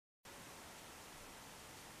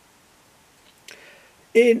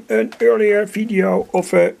In an earlier video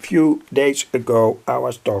of a few days ago, I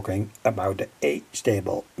was talking about the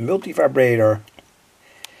A-STABILE multivibrator,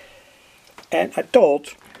 and I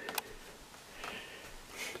thought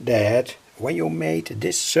that when you made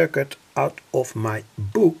this circuit out of my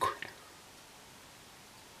book,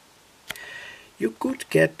 you could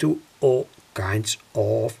get to all kinds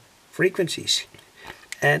of frequencies,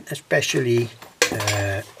 and especially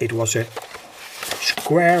it was a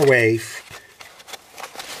Squarewave.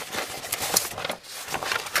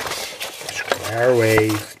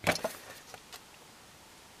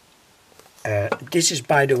 This is,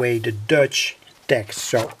 by the way, the Dutch text.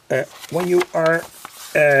 So when you are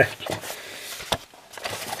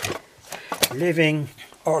living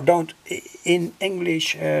or don't in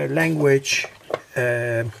English language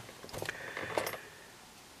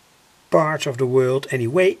parts of the world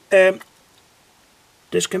anyway, the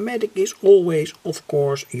schematic is always, of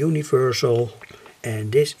course, universal,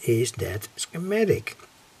 and this is that schematic.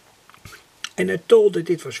 And I told that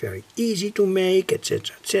it was very easy to make,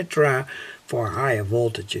 etc., etc. For higher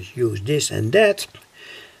voltages, use this and that.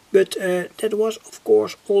 But that was, of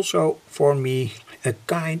course, also for me a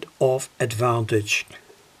kind of advantage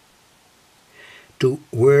to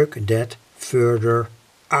work that further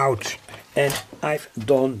out. And I've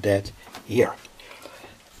done that here.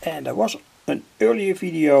 And there was an earlier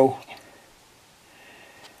video.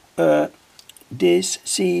 This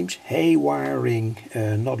seems haywiring,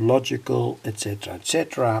 not logical, etc.,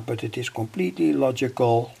 etc., but it is completely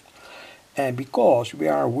logical. And because we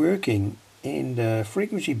are working in the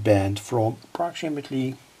frequency band from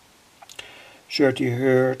approximately 30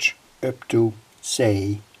 Hertz up to,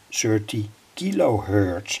 say, 30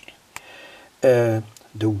 kilohertz, the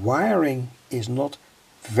wiring is not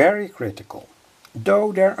very critical.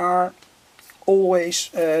 Though there are always,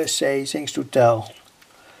 say, things to tell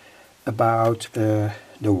about the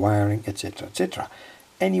wiring, etc., etc.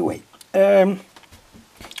 Anyway,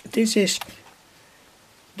 this is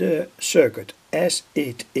the circuit as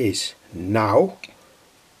it is now.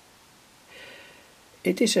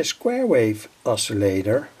 It is a Squarewave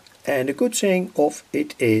oscillator, and the good thing of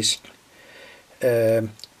it is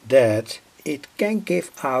that it can give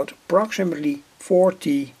out approximately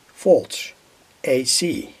 40 volts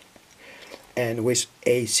AC. And with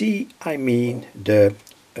AC I mean the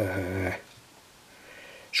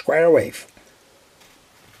Squarewave.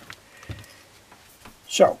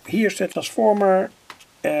 So here's the transformer,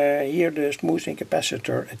 here the smoothing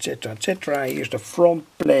capacitor, etc., etc. Here's the front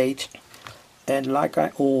plate, and like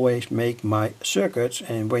I always make my circuits,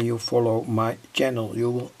 and when you follow my channel you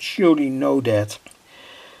will surely know that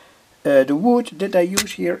the wood that I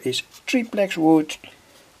use here is triplex wood,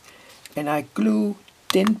 and I glue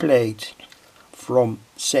tin plate from,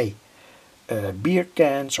 say, beer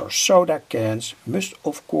cans or soda cans, must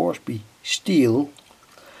of course be steel,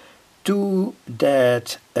 to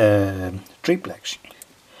that triplex.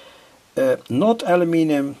 Not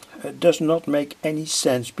aluminum does not make any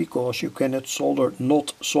sense, because you cannot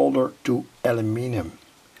not solder to aluminum,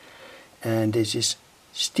 and this is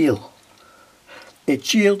steel. It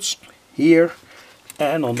shields here,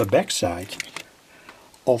 and on the back side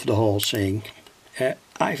of the whole thing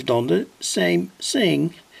I've done the same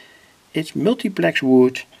thing. It's multiplex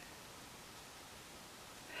wood,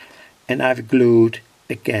 and I've glued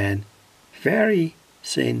again very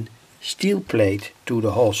thin steel plate to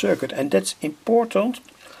the whole circuit. And that's important,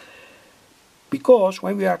 because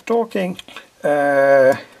when we are talking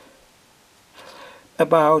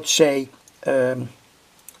about, say, a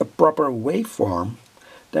proper waveform,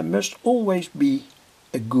 there must always be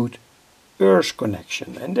a good earth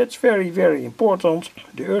connection, and that's very, very important,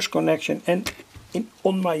 the earth connection. And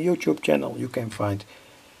on my YouTube channel you can find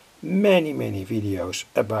many videos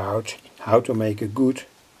about how to make a good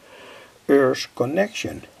earth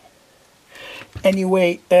connection.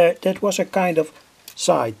 Anyway, that was a kind of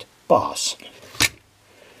side pass.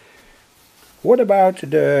 What about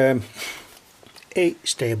the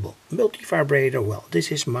A-STABILE multivibrator? Well,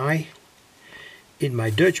 this is in my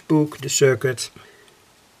Dutch book, the circuit.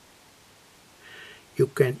 You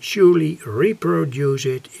can surely reproduce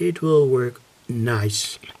it, it will work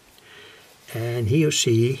nice. And here you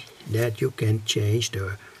see that you can change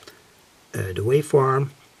the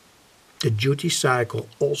waveform, the duty cycle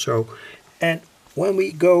also. And when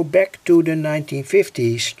we go back to the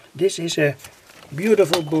 1950s, this is a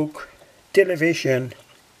beautiful book, Television.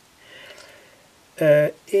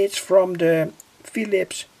 It's from the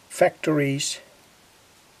Philips factories,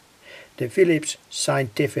 the Philips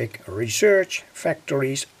scientific research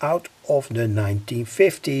factories out of the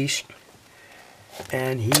 1950s.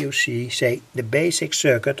 And here you see, say, the basic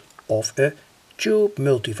circuit of a tube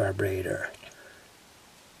multivibrator.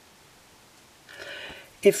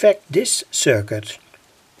 In fact, this circuit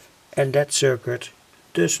and that circuit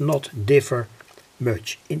does not differ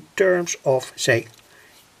much in terms of, say,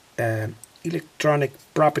 electronic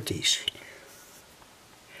properties.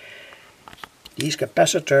 These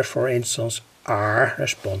capacitors, for instance, are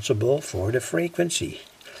responsible for the frequency,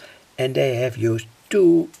 and they have used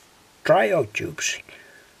two triode tubes.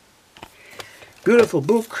 Beautiful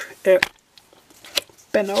book,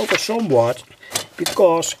 pen over somewhat,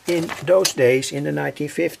 because in those days, in the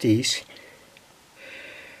 1950s,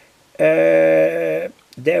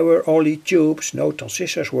 there were only tubes, no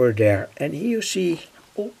transistors were there, and here you see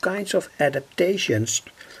all kinds of adaptations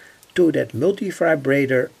to that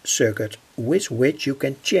multivibrator circuit with which you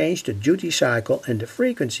can change the duty cycle and the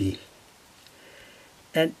frequency.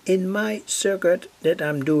 And in my circuit that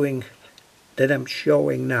I'm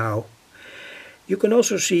showing now, you can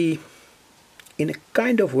also see in a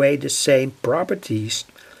kind of way the same properties,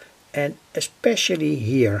 and especially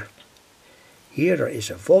here there is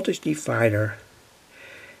a voltage divider,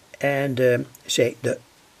 and say the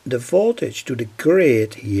voltage to the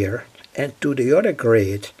grid here and to the other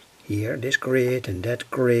grid here, this grid and that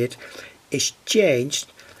grid, is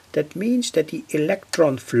changed. That means that the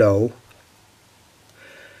electron flow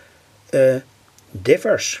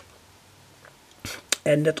differs,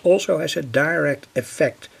 and that also has a direct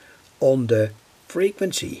effect on the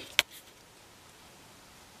frequency.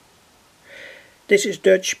 This is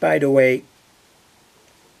Dutch, by the way.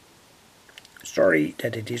 Sorry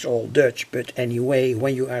that it is all Dutch, but anyway,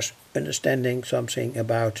 when you are understanding something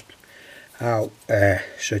about how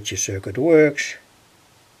such a circuit works,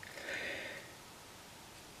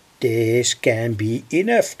 this can be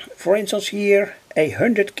enough. For instance, here a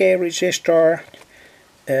 100k resistor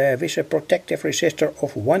with a protective resistor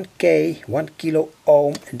of 1k, 1 kilo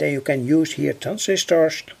ohm, and then you can use here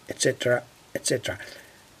transistors, etc, etc.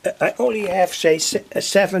 I only have, say,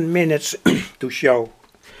 7 minutes to show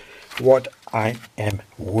what I am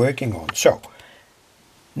working on. So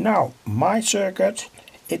now my circuit,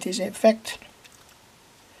 it is in fact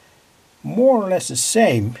more or less the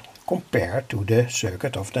same compared to the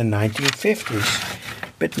circuit of the 1950s,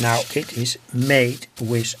 but now it is made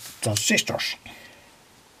with transistors.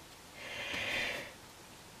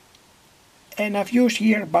 And I've used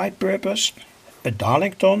here by purpose a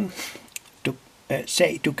Darlington to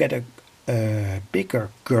to get a bigger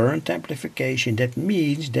current amplification. That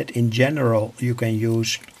means that in general you can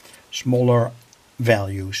use smaller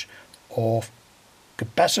values of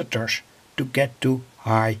capacitors to get to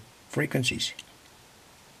high frequencies.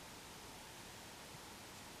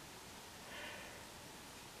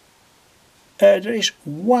 There is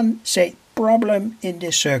one, say, problem in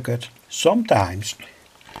this circuit. Sometimes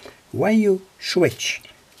when you switch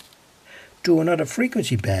to another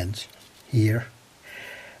frequency band here,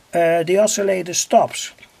 the oscillator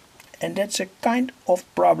stops, and that's a kind of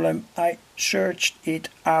problem. I searched it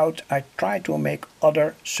out, I tried to make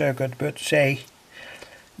other circuit, but say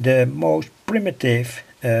the most primitive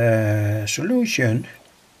solution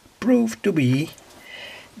proved to be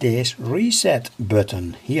this reset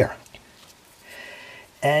button here.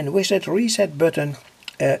 And with that reset button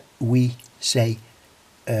we say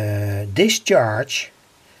discharge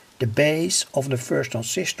the base of the first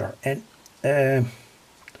transistor, and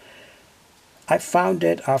I found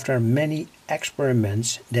that after many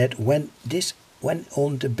experiments that when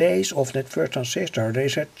on the base of that first transistor there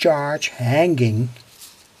is a charge hanging,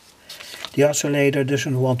 the oscillator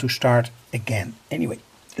doesn't want to start again. Anyway,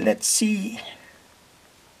 let's see.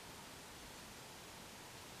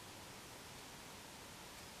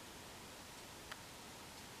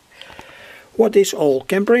 What this all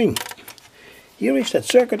can bring. Here is that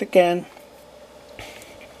circuit again.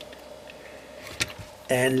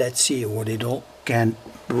 And let's see what it all can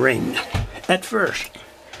bring. At first,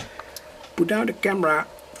 put down the camera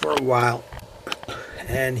for a while,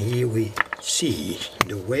 and here we see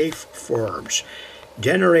the waveforms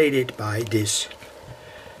generated by this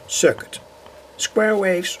circuit. Square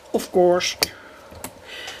waves, of course.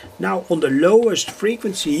 Now on the lowest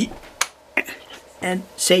frequency, and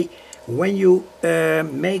say when you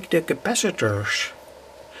make the capacitors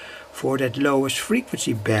for that lowest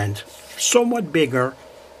frequency band somewhat bigger,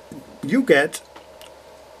 you get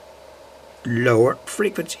lower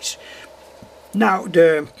frequencies. Now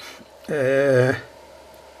the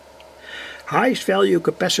highest value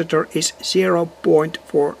capacitor is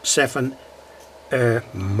 0.47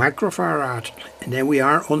 microfarad, and then we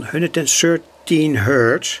are on 113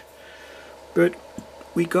 Hertz, but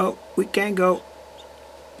we can go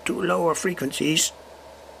to lower frequencies.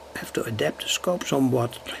 Have to adapt the scope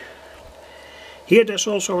somewhat. Here there's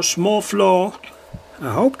also a small flaw.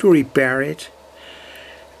 I hope to repair it.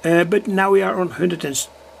 But now we are on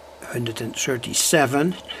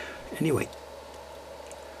 137. Anyway.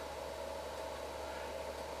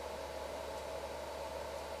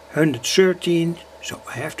 113. So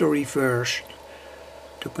I have to reverse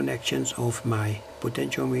the connections of my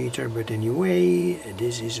potentiometer, but anyway,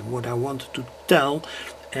 this is what I wanted to tell,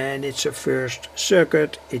 and it's a first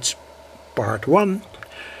circuit, it's part 1.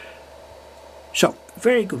 So,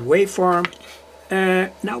 very good waveform.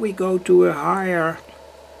 Now we go to a higher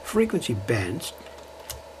frequency band,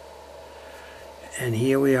 and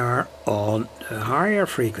here we are on the higher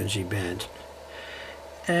frequency band,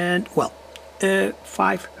 and well,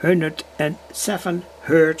 507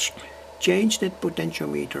 Hertz. Change that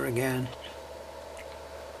potentiometer again.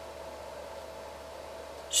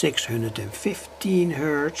 615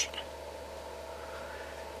 Hertz.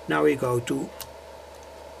 Now we go to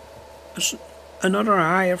another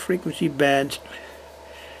higher frequency band,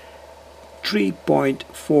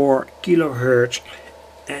 3.4 kilohertz,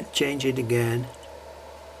 and change it again.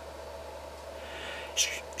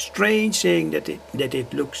 Strange saying that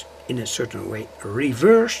it looks in a certain way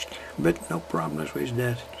reversed, but no problems with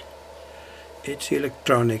that. It's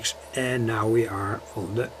electronics, and now we are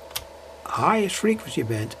on the highest frequency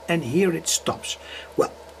band, and here it stops.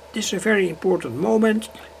 Well, this is a very important moment.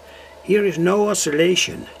 Here is no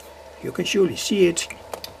oscillation. You can surely see it.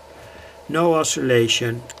 No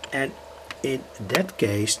oscillation, and in that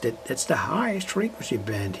case, that's the highest frequency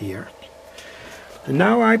band here. And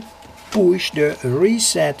now I push the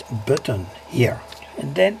reset button here,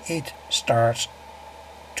 and then it starts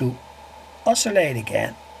to oscillate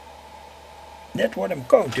again. That's what I'm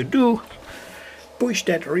going to do. Push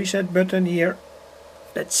that reset button here.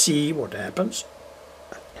 Let's see what happens.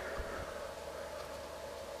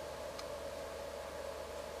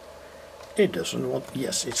 It doesn't want,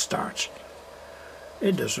 yes, it starts.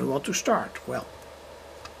 It doesn't want to start. Well,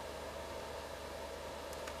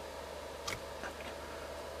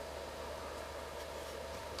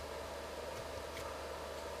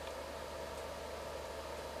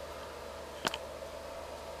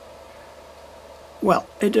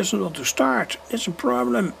 it doesn't want to start. It's a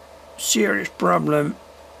problem, serious problem.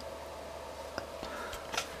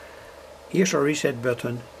 Here's a reset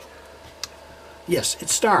button. Yes, it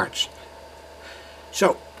starts.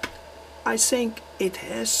 So, I think it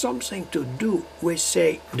has something to do with,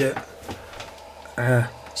 say, the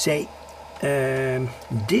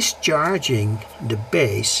discharging the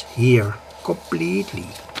base here completely.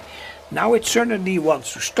 Now it certainly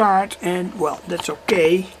wants to start, and well, that's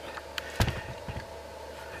okay.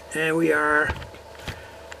 And we are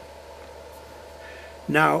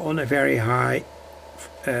now on a very high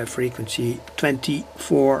frequency,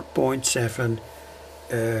 24.7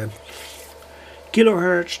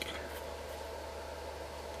 kilohertz,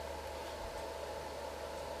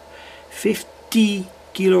 50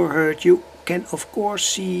 kilohertz. You can of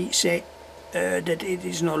course say that it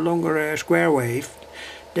is no longer a square wave.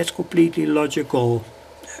 That's completely logical.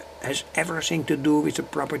 Has everything to do with the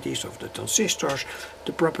properties of the transistors,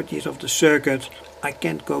 the properties of the circuit. I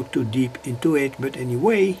can't go too deep into it, but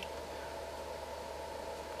anyway.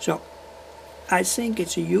 So I think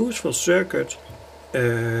it's a useful circuit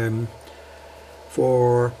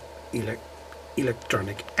for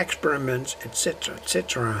electronic experiments, etc.,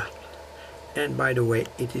 etc. And by the way,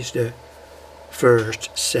 it is the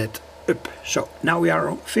first set up. So now we are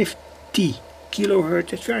on 50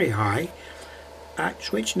 kilohertz. It's very high. I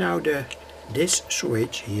switch now this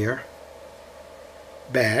switch here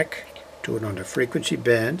back to another frequency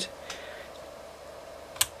band,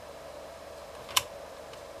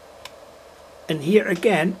 and here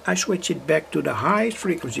again I switch it back to the highest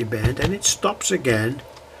frequency band, and it stops again,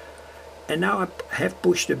 and now I have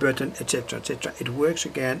pushed the button, etc., etc. It works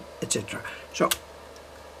again, etc. So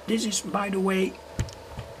this is, by the way,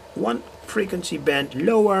 one frequency band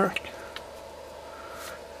lower.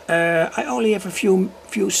 I only have a few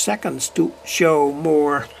seconds to show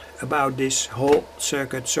more about this whole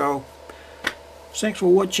circuit, so thanks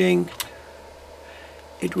for watching.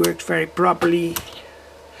 It works very properly,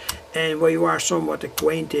 and when you are somewhat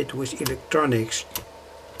acquainted with electronics,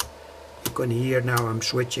 you can hear now I'm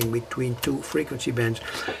switching between two frequency bands.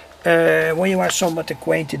 When you are somewhat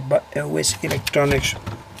acquainted with electronics,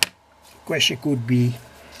 the question could be,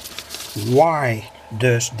 why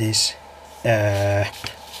does this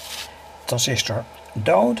transistor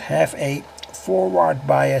don't have a forward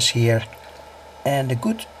bias here? And the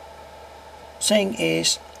good thing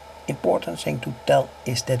is, important thing to tell,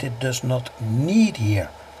 is that it does not need here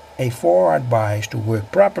a forward bias to work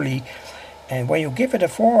properly, And when you give it a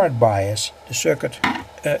forward bias, the circuit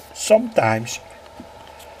sometimes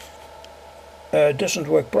doesn't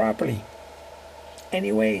work properly.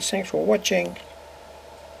 Anyway, thanks for watching.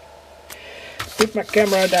 Put my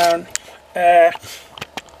camera down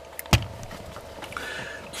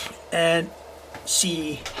and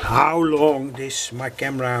see how long my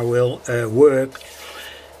camera will work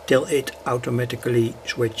till it automatically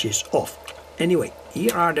switches off. Anyway,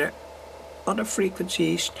 here are the other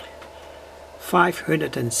frequencies.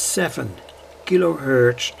 507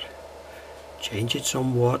 kilohertz, change it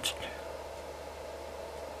somewhat,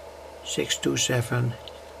 627,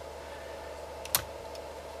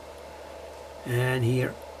 and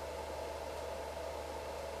here,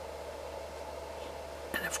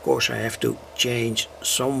 and of course I have to change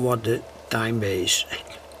somewhat the time base.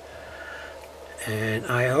 And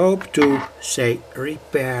I hope to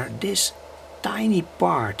repair this tiny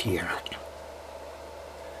part here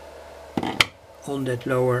on that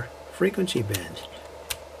lower frequency band.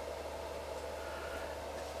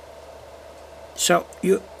 So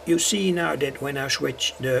you see now that when I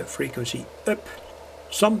switch the frequency up,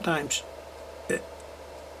 sometimes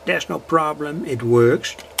there's no problem, it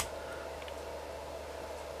works.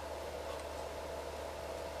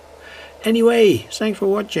 Anyway, thanks for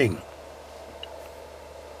watching.